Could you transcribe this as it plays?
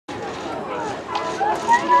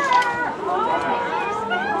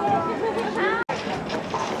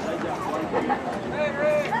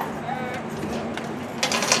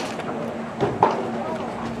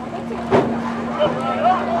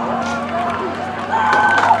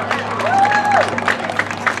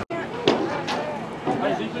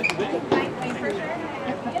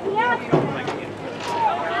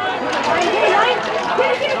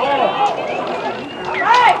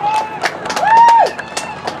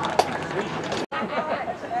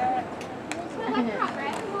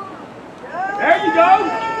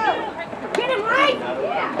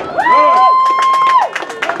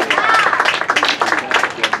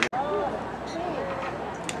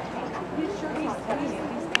Hey,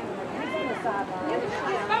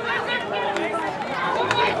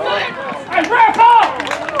 wrap up!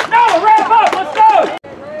 No, wrap up! Let's go!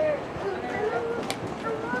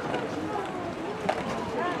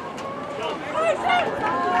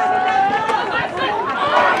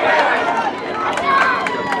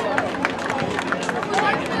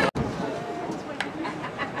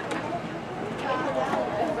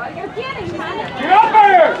 Get up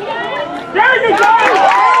there! There you go!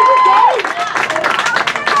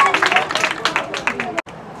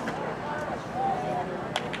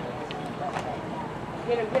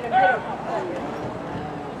 Get him, get him, get him.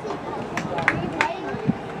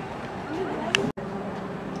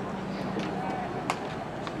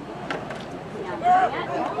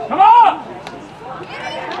 Come on!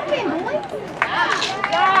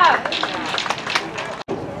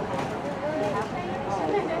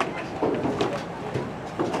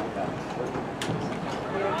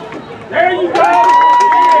 There you go!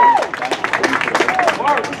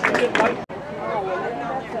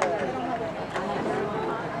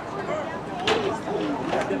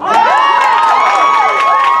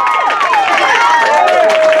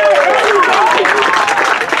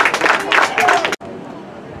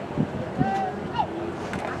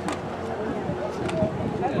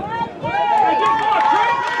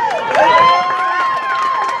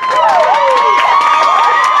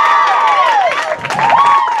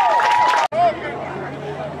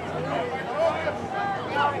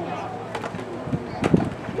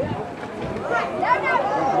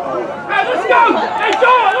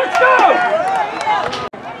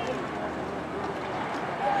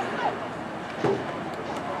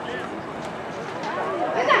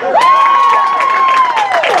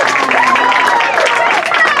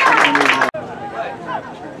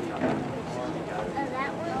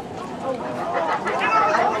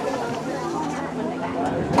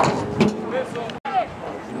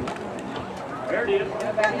 There it is.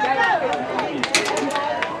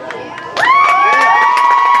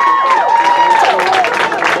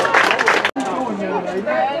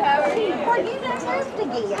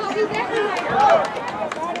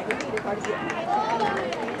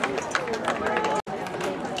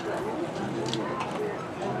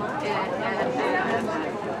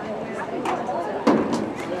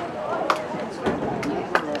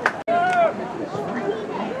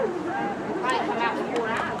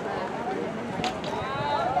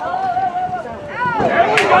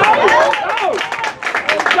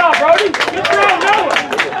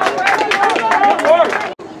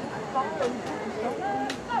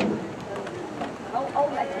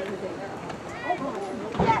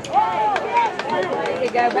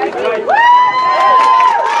 Go, baby. Woo!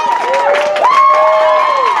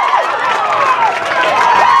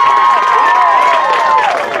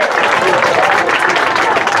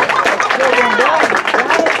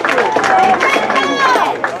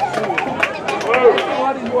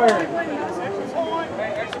 What he's wearing.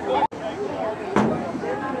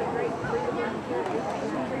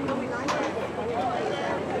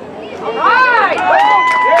 All right!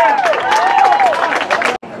 Yeah.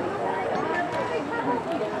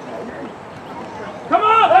 Come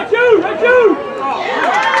on, that's you, that's you!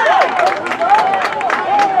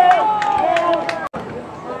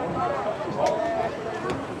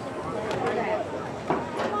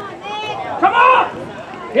 Come on!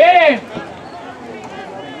 Get him!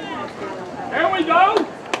 There we go!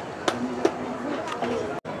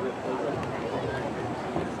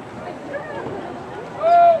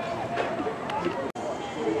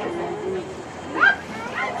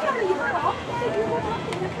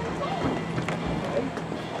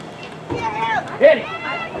 Hit it!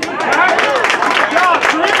 Good job,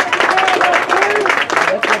 Chris!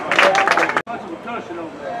 Much of a cushion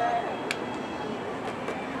over there.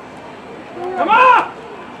 Come on!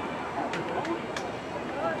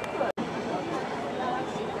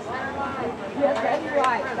 Yes, that's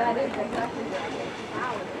right. That is exactly right.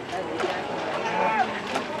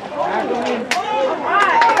 All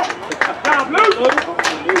right! Job, Luke!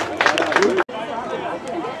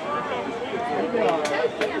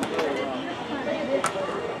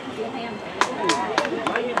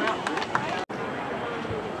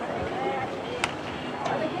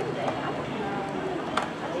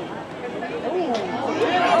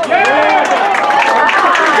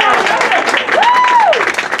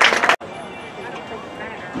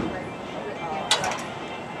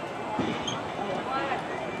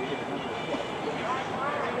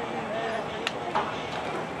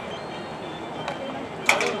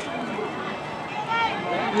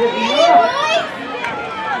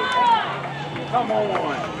 Come on.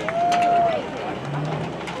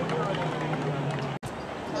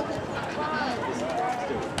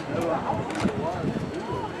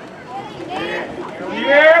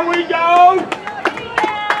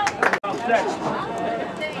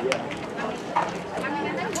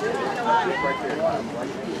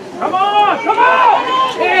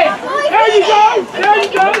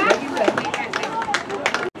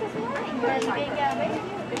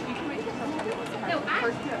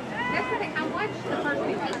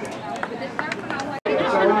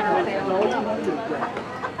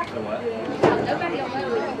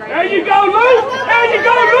 There you go, Luke! There you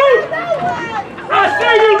go, Luke! I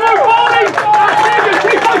see you, Luke Bowling! I see you,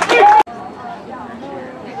 keep on keeping!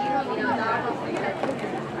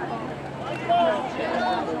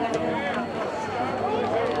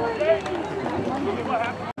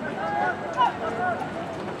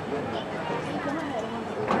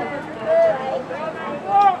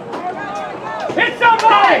 Hit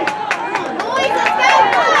somebody! Boys, let's go!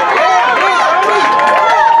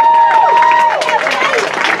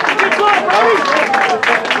 Good luck, buddy!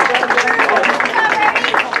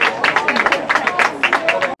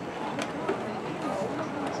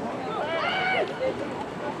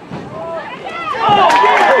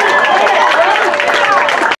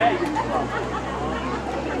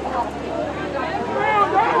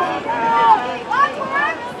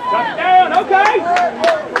 Touchdown, okay!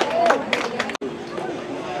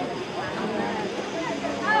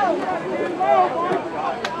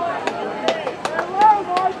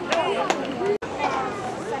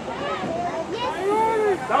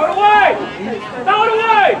 Throw it away! Throw it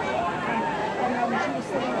away!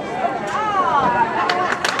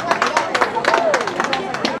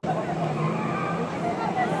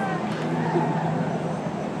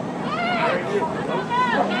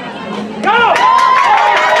 Go!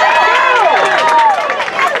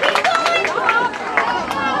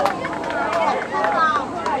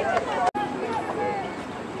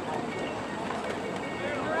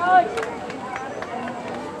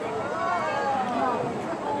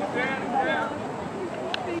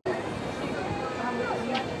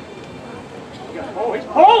 Oh, he's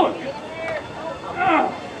pulling!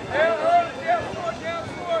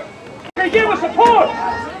 Hey, give us support!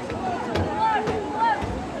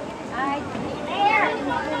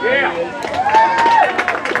 Yeah!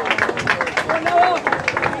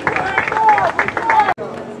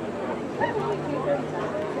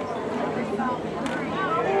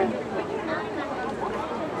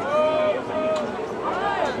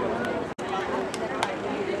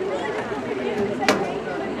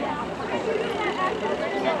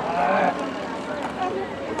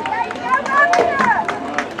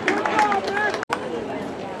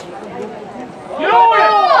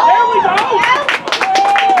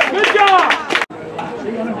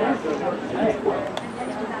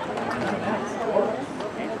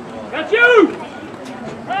 That's you!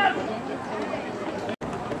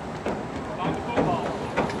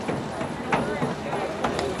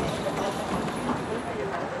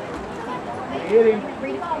 Hit him.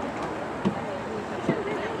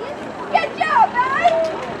 Good job, guys!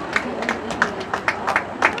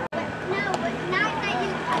 No, but not that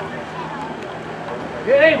you.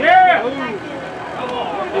 Hit him, yeah! Come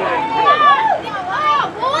on, boys!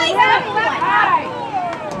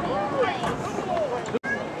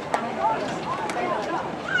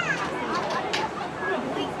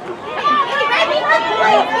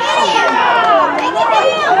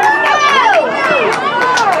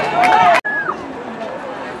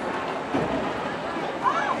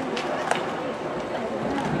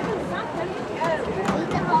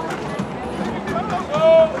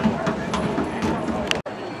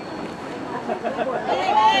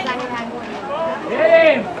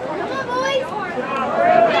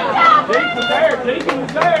 Deacon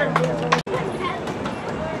was there.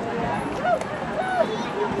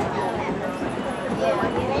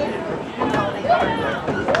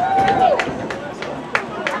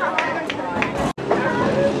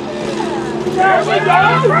 There we go!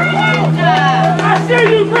 I see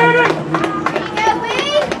you, Brandon!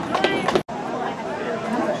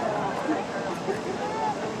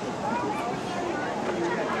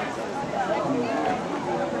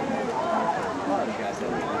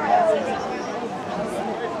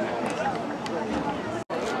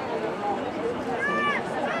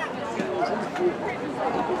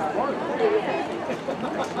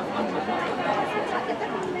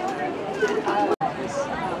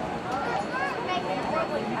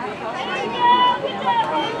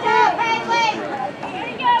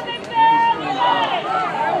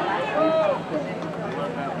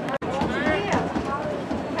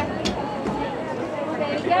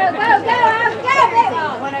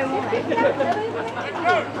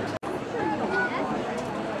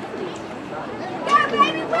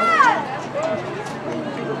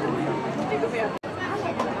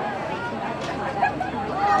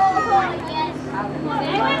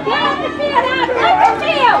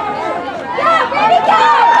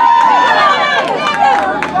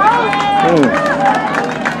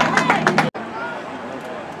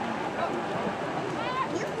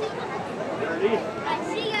 There it is.